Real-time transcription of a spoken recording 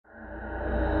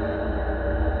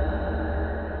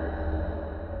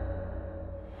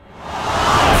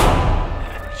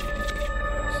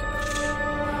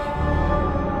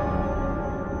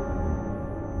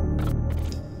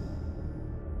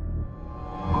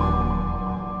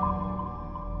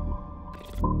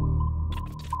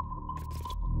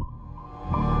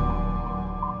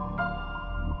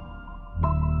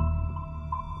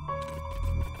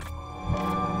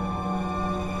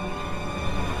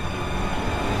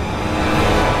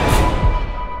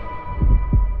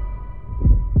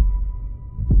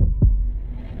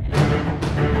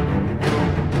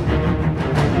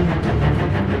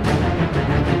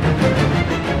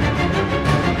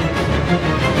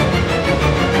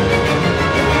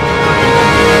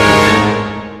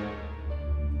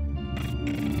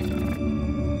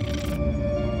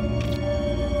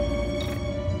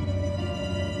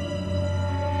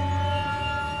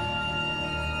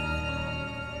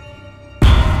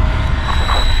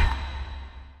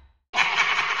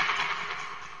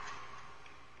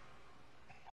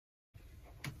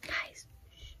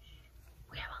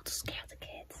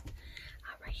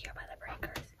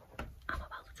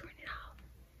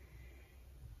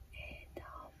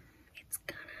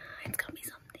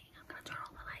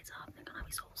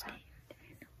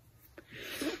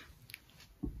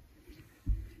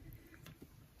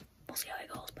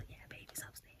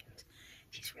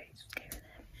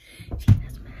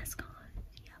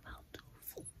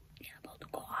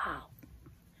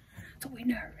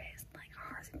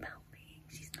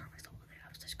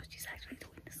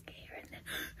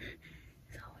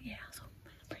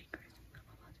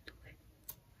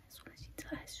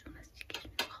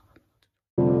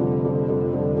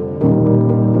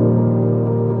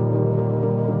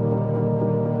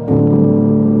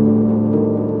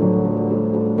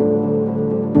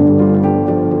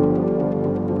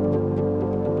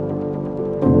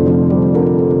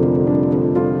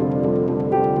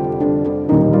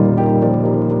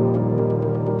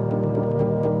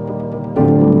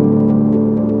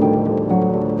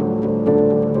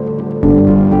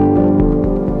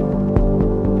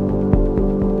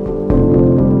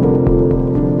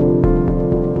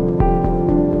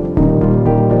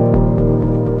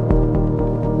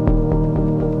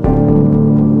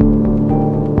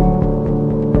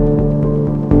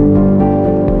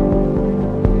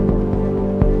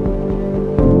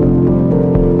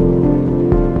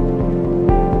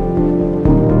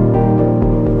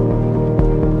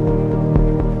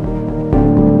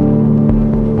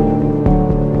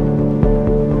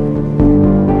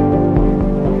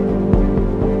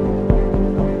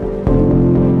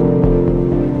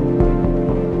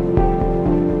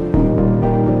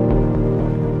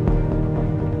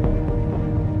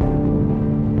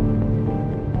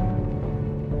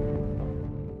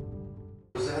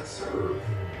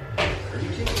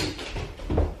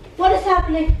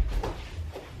happening?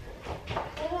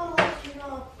 I don't let you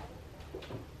know.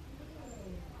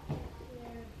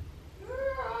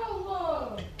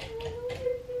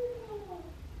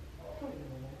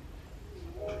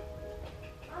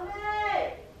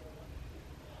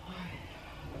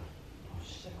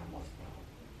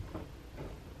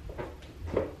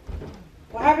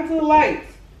 What happened to the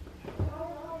lights?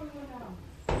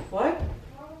 What?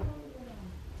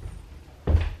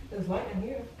 There's light in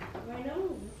here. I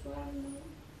know. That's why I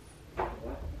know.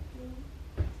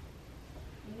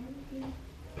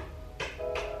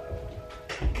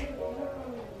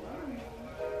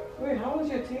 Wait, how was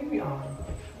your TV on?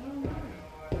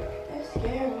 That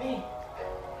scared me.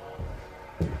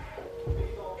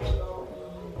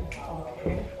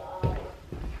 Okay.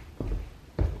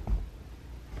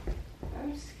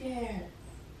 I'm scared.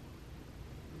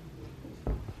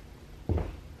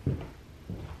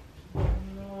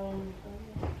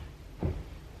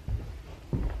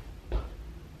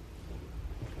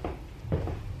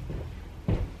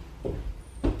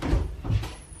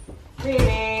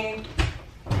 Mimi.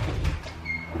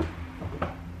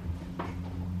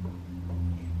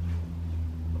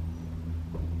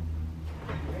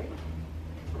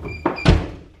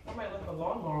 I might let the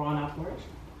lawnmower on afterwards.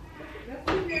 Oh, I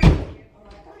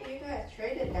thought you guys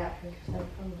traded that for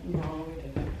something. No, we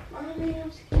didn't. Mommy,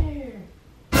 I'm scared.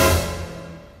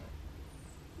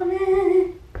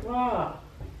 Mommy. Wow.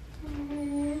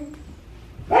 Mommy.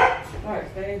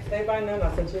 Alright, stay by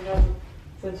Nana since she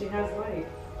has light.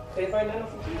 Stay by Nana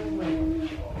since she has light.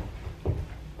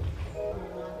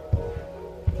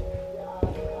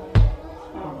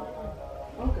 Oh.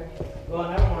 Okay. Well,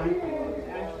 never mind.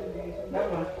 Never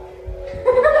mind.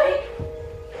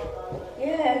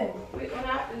 Yeah. Wait, what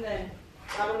happened then?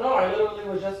 I don't know. I literally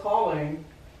was just calling.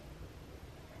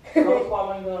 I was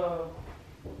calling the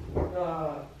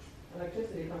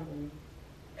electricity company.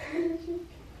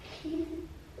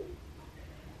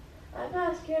 I'm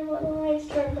not scared when the lights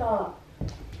turned off.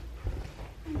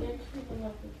 You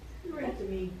ran to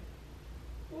me.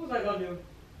 What was I gonna do?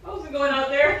 I wasn't going out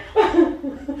there.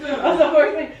 That's the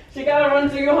first thing. She gotta run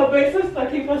to your big sister,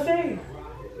 keep her safe.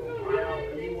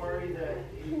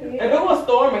 If it was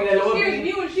storming, then it would Scares be.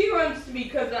 me when she runs to me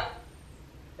because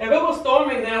If it was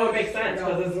storming, then it would make sense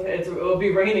because it would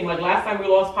be raining. Like last time we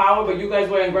lost power, but you guys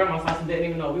were in grandma's house and didn't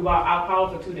even know. We were out power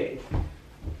for 2 days.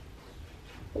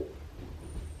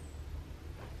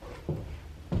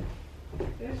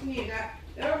 that's me. That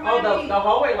Oh, reminded me. the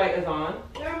hallway light is on.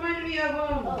 That reminded me of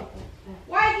Oh.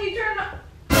 Why did you turn off?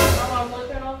 Now mine's gonna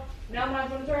turn off. Now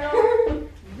mine's gonna turn off.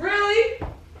 Really?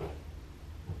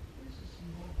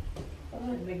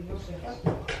 Doesn't make no sense.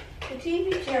 The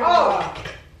TV turned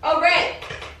off. Oh great.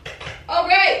 Oh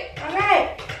great.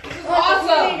 Alright. This is The TV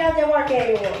awesome. doesn't work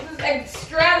anymore. This is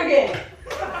extravagant.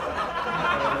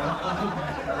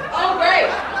 Oh great.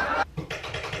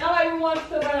 Now everyone wants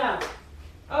to run out.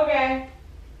 Okay.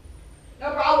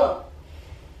 No problem.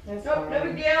 That's No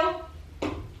big deal.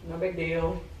 No big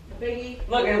deal. No biggie.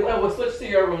 Look, it will switch to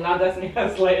your room. Now Destiny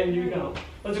has light and you don't.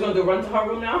 What you gonna do? Run to her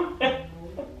room now?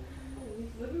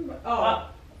 Oh.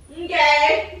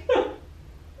 Okay.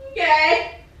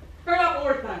 Okay. Turn off one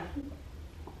more time.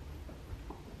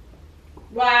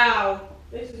 Wow.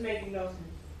 This is making no sense.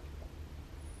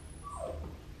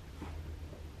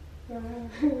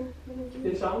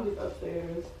 Deshaun just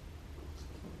upstairs.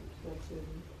 That's it.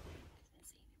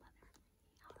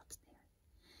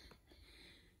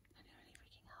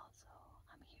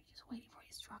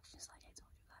 Instructions like I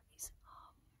told you guys.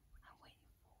 I'm waiting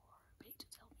for Babe to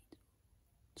tell me to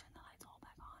turn the lights all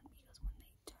back on because when they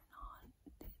turn on,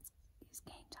 it's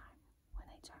game time. When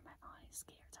they turn back on, it's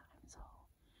scare time. So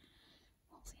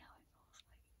we'll see how it goes. Like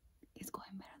it's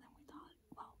going better than we thought.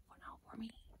 Well, for now, for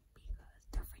me, because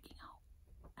they're freaking out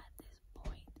at this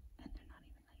point and they're not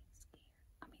even like scared.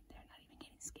 I mean, they're not even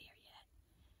getting scared yet.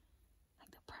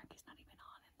 Like the perk is not even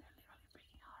on and they're literally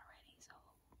freaking out already. So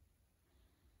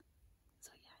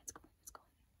yeah, it's going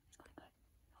good.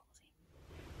 We'll see.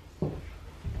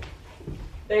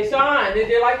 Deshaun, did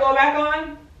your light go back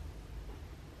on?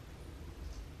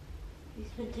 He's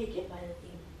been taken by the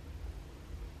demon.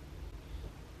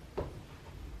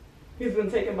 He's been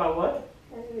taken by what?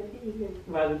 By the demon.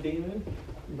 By the demon?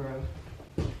 Bro.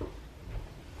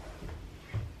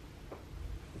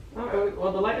 Alright,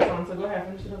 well the light is on, so go ahead,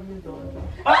 finish it up what you're doing.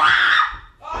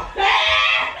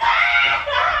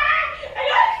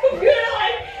 Computer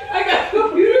light! I got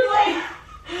computer light!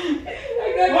 I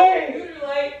got computer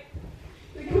light!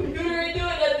 The computer ain't doing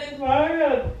nothing!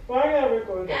 Why I gotta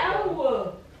record that?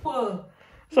 Ow!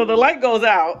 So the light goes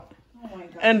out, Oh my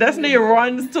god. and Destiny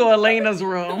runs to Elena's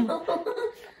room.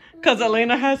 Because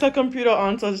Elena has her computer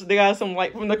on, so they got some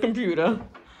light from the computer.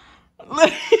 Also,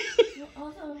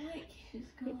 wait, she's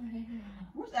going.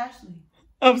 Where's Ashleigh?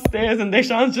 Upstairs, and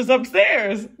Deshawn's just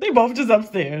upstairs. They both just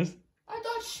upstairs. I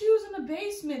thought she was in the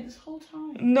basement this whole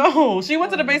time. No, she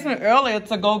went to the basement earlier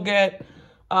to go get,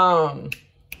 Oh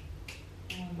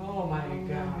my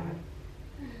God.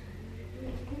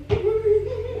 Turn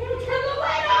the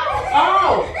light off!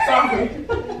 Oh, sorry.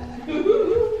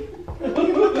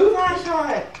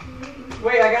 Flashlight.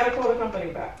 Wait, I gotta call the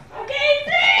company back. I can't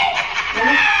see!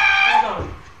 Hold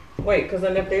on. Wait, because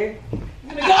I'm up there.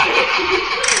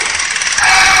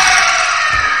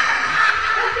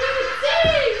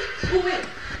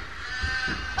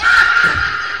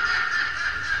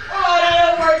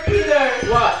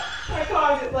 What? My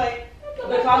closet, like,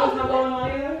 The closet's not going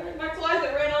on either? my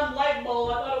closet ran on light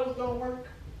bulb. I thought it was gonna work.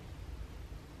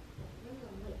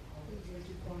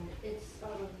 It's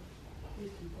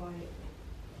please be quiet.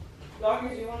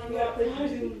 Doggies, you want to You go gotta up play there?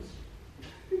 some tunes.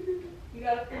 You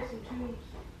gotta play some tunes.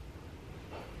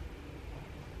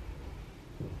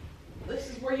 This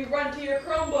is where you run to your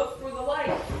Chromebook for the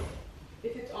light.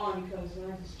 If it's on, because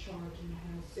mine is charged and it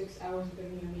has 6 hours and 30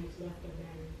 minutes left of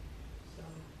battery. So,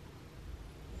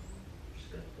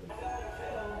 just gonna put it.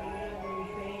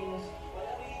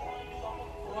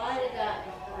 Why did that?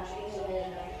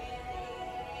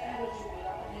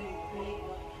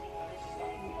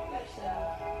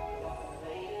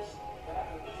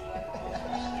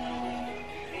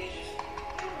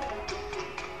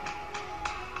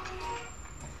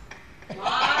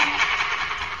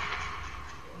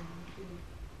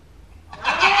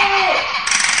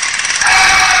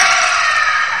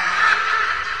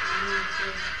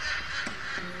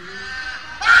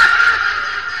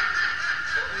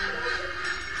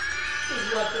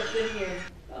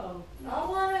 I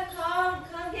want to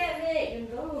come get me.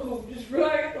 No, just run.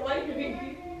 I got the light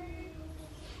baby.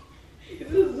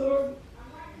 This is horrible.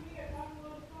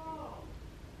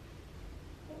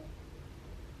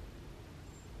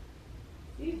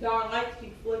 These darn lights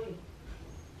keep flicking.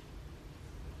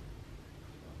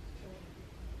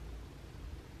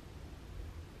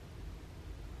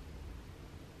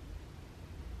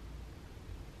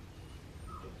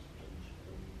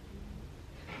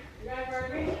 You guys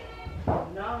heard me?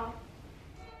 No.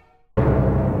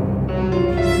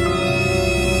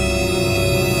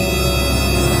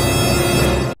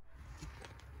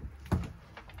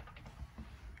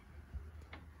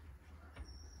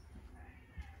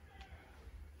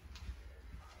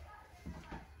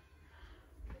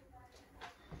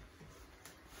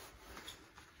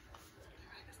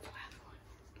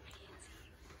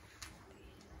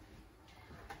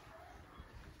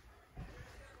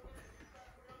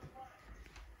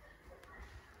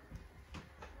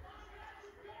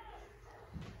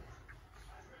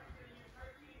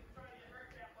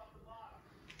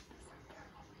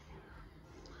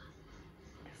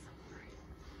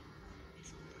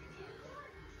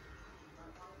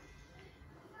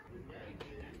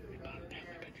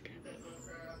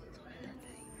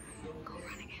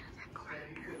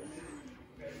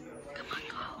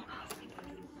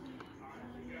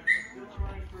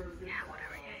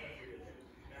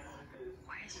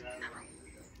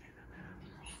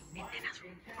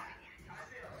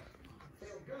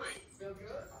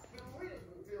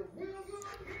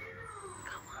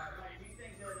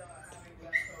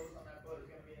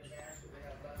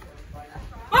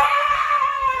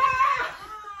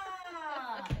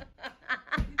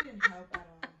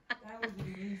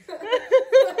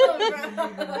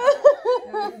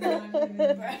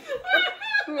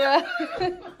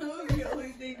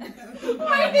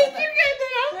 Why did you get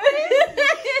that?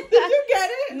 Did you get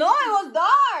it? No, it was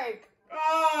dark.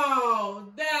 Oh,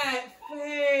 that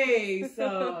face.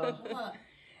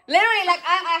 Literally, like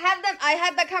I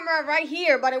had the camera right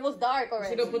here, but it was dark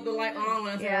already. Should have put the light on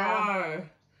when it's Yeah.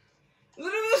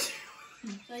 Look at this.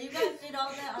 So you guys did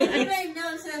all that? I made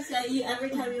no sense that you every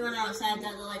time you went outside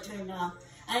that the light turned off.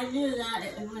 I knew that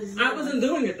it was. I wasn't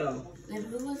doing it though. Then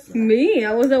who was that? Me,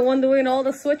 I was the one doing all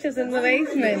the switches in the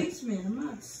basement. I'm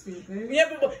not stupid.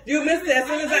 Yeah, but you missed it as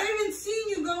soon as I didn't even see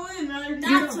you go in.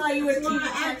 That's why you were That's why taking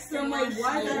I asked them, like,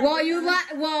 why that?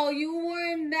 Well, you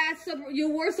weren't that you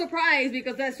were surprised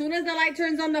because as soon as the light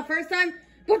turns on the first time,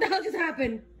 what the hell just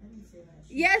happened?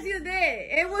 Yes, you did.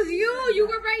 It was you. You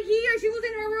were right here. She was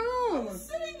in her room. I was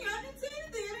sitting here. I didn't say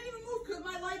anything. I didn't even move because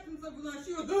my lights and stuff was on.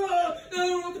 She was,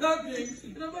 no, what's happening?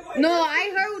 And I'm like, what? No,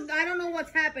 I heard. I don't know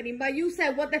what's happening, but you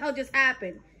said, "What the hell just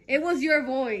happened?" It was your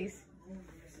voice.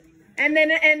 And then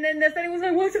the study was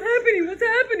like, "What's happening? What's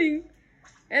happening?"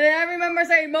 And then I remember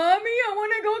saying, "Mommy, I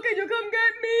want to go. Can you come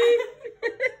get me?"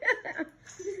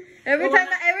 every time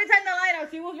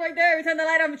She was right there. Every time the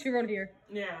light on, she rode here.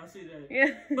 Yeah, she did.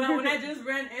 Yeah. But when I just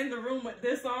ran in the room with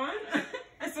this on,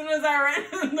 as soon as I ran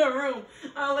in the room,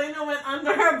 Elena went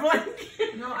under her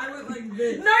blanket. No, I went like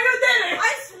this. No, you didn't.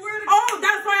 I swear to God. Oh,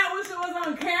 that's why I wish it was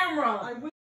on camera. I went.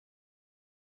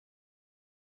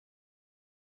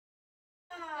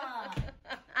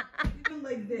 Even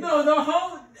like this. No, the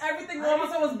whole everything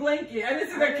almost was blanket. I didn't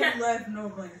see the camera. Left no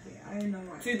blanket. I didn't know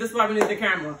why. See, this is why we need the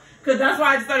camera. Because that's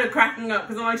why I started cracking up.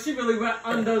 Because I'm like, she really went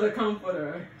under the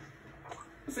comforter.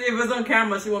 See, if it's on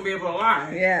camera, she won't be able to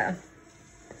lie. Yeah.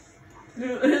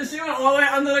 She went all the way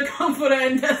under the comforter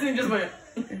and Destiny just went.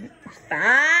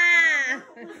 Ah.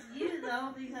 You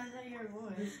though, because of your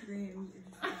voice.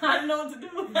 I didn't know what to do.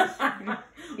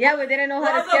 Yeah, we didn't know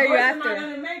how to scare you after.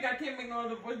 I can't make no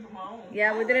other voice but my own.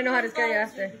 Yeah, we didn't know how to scare you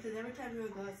after. Because every time you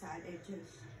would go outside, it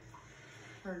just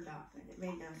turned off. And it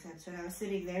made no sense. So I was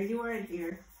sitting there, you weren't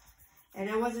here. And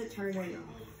I wasn't turning off.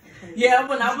 Yeah,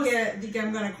 when I was... I think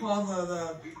I'm going to call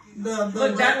the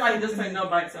Look, that light just turned on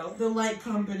by itself. The light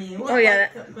company. Oh, yeah.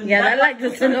 Yeah, that light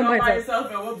just turned on by itself.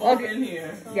 And we're both in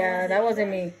here. Yeah, that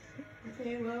wasn't me.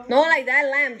 Okay, well. No, like that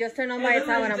lamp just turned on by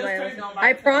itself. And I'm like,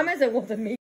 I promise it wasn't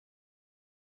me.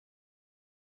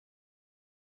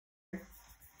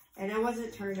 And I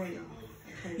wasn't turning off.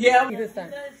 Yeah. This time.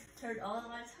 You guys turned all the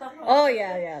lights off. Oh,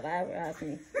 yeah, that's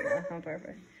me. Yeah, I'm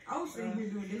perfect. I was sitting here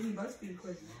doing Disney BuzzFeed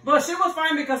quizzes. But she was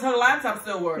fine because her laptop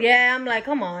still worked. Yeah, I'm like,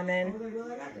 come on, I man. was like,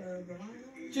 well, I got the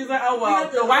She's like, oh, well,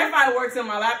 the Wi-Fi works and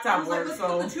my laptop like, works, let's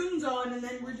so... put the tunes on and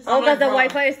then we're just... Oh, because the bro.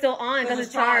 Wi-Fi is still on because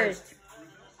it's charged.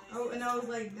 Oh, and I was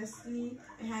like, Destiny,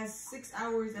 it has 6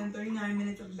 hours and 39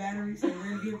 minutes of battery, so we're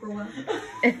going to be here for a while.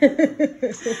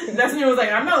 Destiny was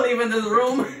like, I'm not leaving this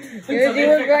room. She was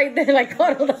right there, like,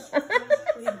 cuddled up.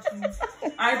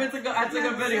 I took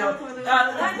a video.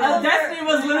 Destiny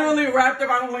was literally wrapped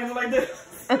around Lena like this.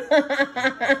 I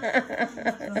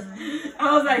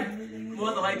was like,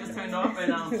 well, the light just turned off,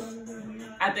 and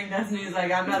I think Destiny's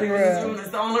like, I'm not leaving this room. It's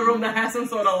the only room that has some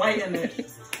sort of light in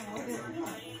it.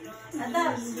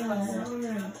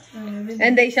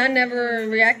 And Deshaun never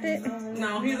reacted?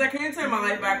 No, he's like, can you turn my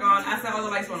light back on? I said, all the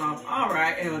lights went off. All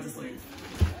right, and he went to sleep.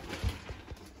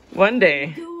 One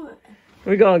day,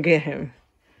 we're gonna get him.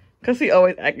 Cause he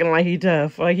always acting like he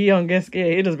tough. Like he don't get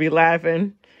scared. He just be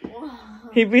laughing.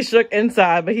 He be shook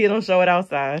inside, but he don't show it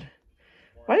outside.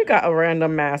 Why you got a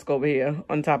random mask over here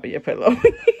on top of your pillow?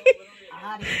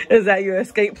 Is that your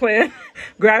escape plan?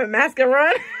 Grab a mask and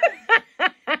run?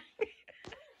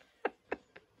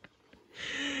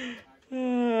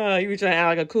 You be trying to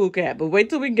act like a cool cat, but wait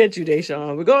till we get you,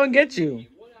 Deshaun. We're gonna get you.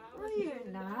 No, you're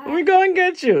not. We're gonna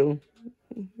get you.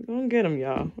 We're gonna get him,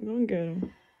 y'all. We're gonna get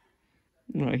him.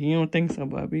 No, he don't think so,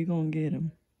 but we gonna get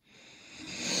him.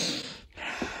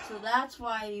 So that's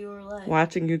why you were like...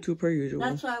 Watching YouTube per usual.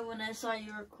 That's why when I saw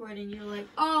you recording, you were like,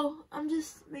 oh, I'm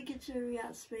just making sure we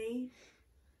got space.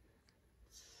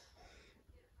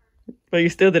 But you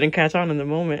still didn't catch on in the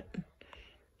moment.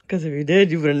 Because if you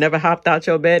did, you would have never hopped out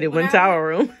your bed and went to our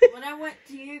room. When I went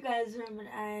to your guys' room and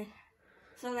I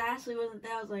saw that Ashleigh wasn't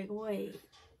there, I was like, wait,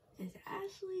 is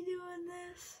Ashleigh doing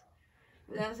this?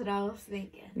 That's what I was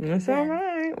thinking. That's all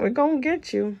right. We're going to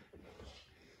get you.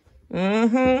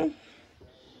 Mm-hmm.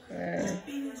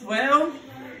 Well,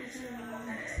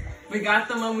 we got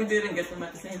them and we didn't get them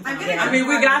at the same time. I mean,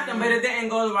 we got them, but it didn't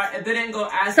go right. It didn't go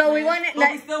as So we wanted,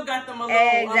 like, we still got them a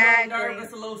little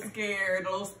nervous, a little scared,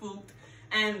 a little spooked.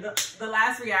 And the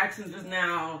last reactions just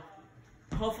now,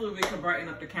 hopefully we can brighten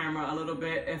up the camera a little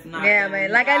bit. If not, yeah,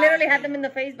 man. Like I literally had them in the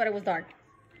face, but it was dark.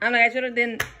 I'm like, I should have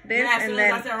done this, yeah, as and soon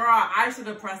then... as I said raw, I should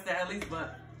have pressed it at least,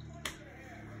 but...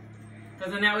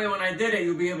 Because then that way when I did it,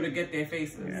 you'll be able to get their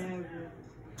faces.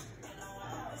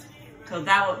 Because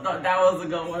that was a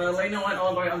good one. Elena went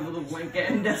all the way under the blanket,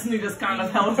 and Destiny just kind of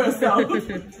held herself.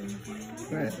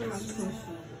 Right.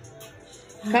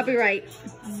 Copyright.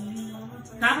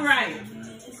 Copyright.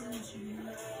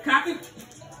 Copy.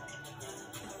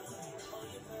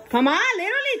 Come on,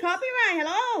 literally, copyright.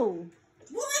 Hello. Woman,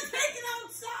 take it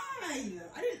outside.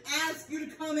 I didn't ask you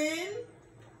to come in.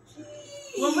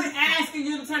 Jeez. Well, we're asking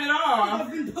you to turn it off.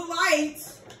 I've been polite.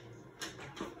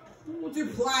 What's your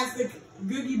plastic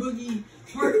googie boogie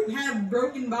heart have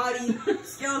broken body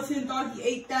skeleton thought he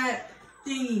ate that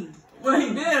thing? Well,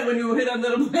 he did when you hit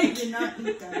under the blanket. Did not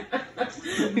eat that.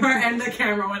 Her and the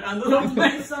camera went under the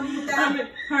blanket. Something with I that. mean,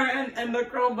 her and the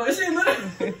Chromebook. She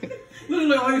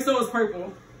literally all you saw was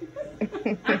purple. You know,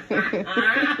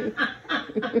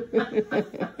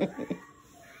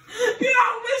 I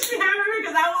wish you had me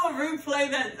because I will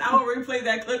replay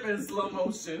that clip in slow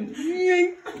motion.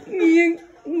 Yink, yink,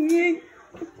 yink.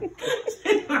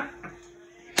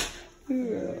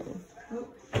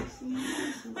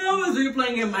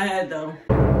 replaying in my head though.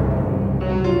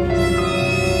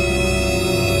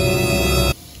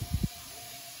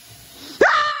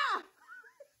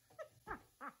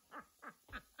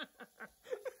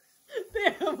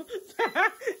 Damn,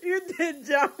 you did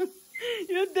jump.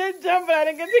 You did jump, but I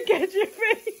didn't get to catch your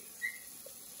face.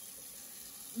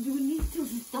 You need to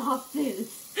stop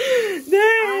this.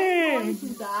 Dang. I'm going to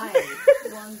die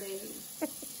one day.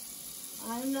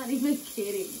 I'm not even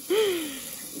kidding.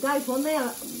 Guys, one day,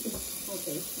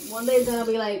 one day it's gonna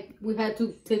be like, we had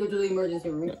to take her to the emergency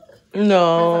room.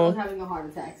 No. I was having a heart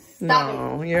attack.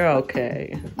 Stop You're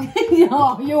okay. it.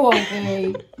 No, you're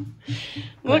okay.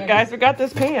 Look, guys, we got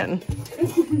this pan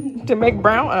to make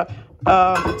brown.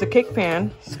 It's a cake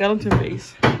pan, skeleton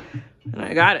base, and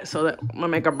I got it so that I'm gonna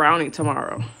make a brownie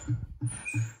tomorrow.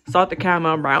 Salted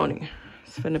caramel brownie.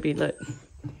 It's gonna be lit.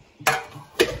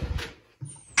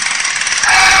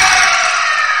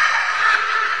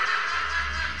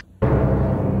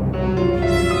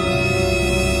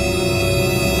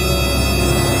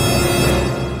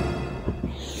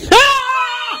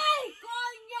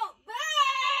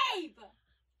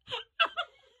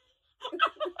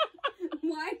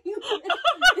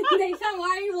 Why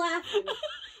are you laughing?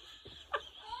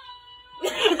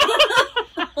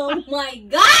 Oh my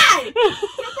god! Get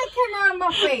that camera out of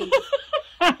my face.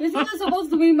 This isn't supposed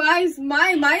to be my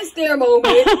scare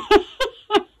moment.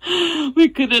 We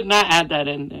could not add that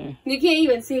in there. You can't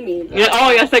even see me. Yeah,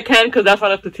 oh yes I can, because that's why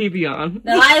I left the TV on.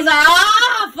 The lights are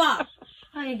off!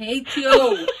 I hate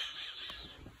you.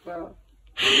 Bro.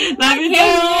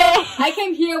 I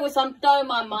came here with some thought in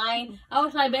my mind. I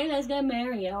was like, babe, let's get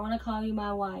married. I want to call you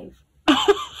my wife.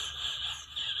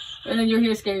 And then you're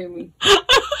here scaring me.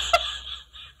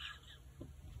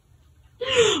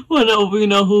 Well, no, we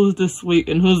know who's the sweet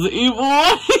and who's the evil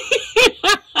one.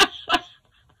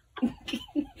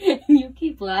 You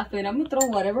keep laughing. I'm going to throw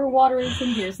whatever water is in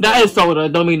here. That is soda.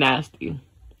 Don't be nasty.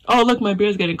 Oh, look, my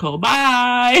beer's getting cold.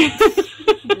 Bye.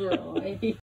 Girl, I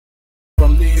hate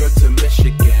from New York to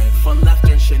Michigan, fun left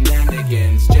and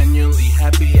shenanigans, genuinely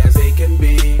happy as they can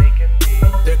be.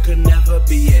 There could never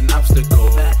be an obstacle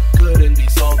that couldn't be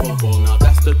solvable. Now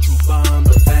that's the true bond,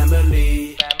 but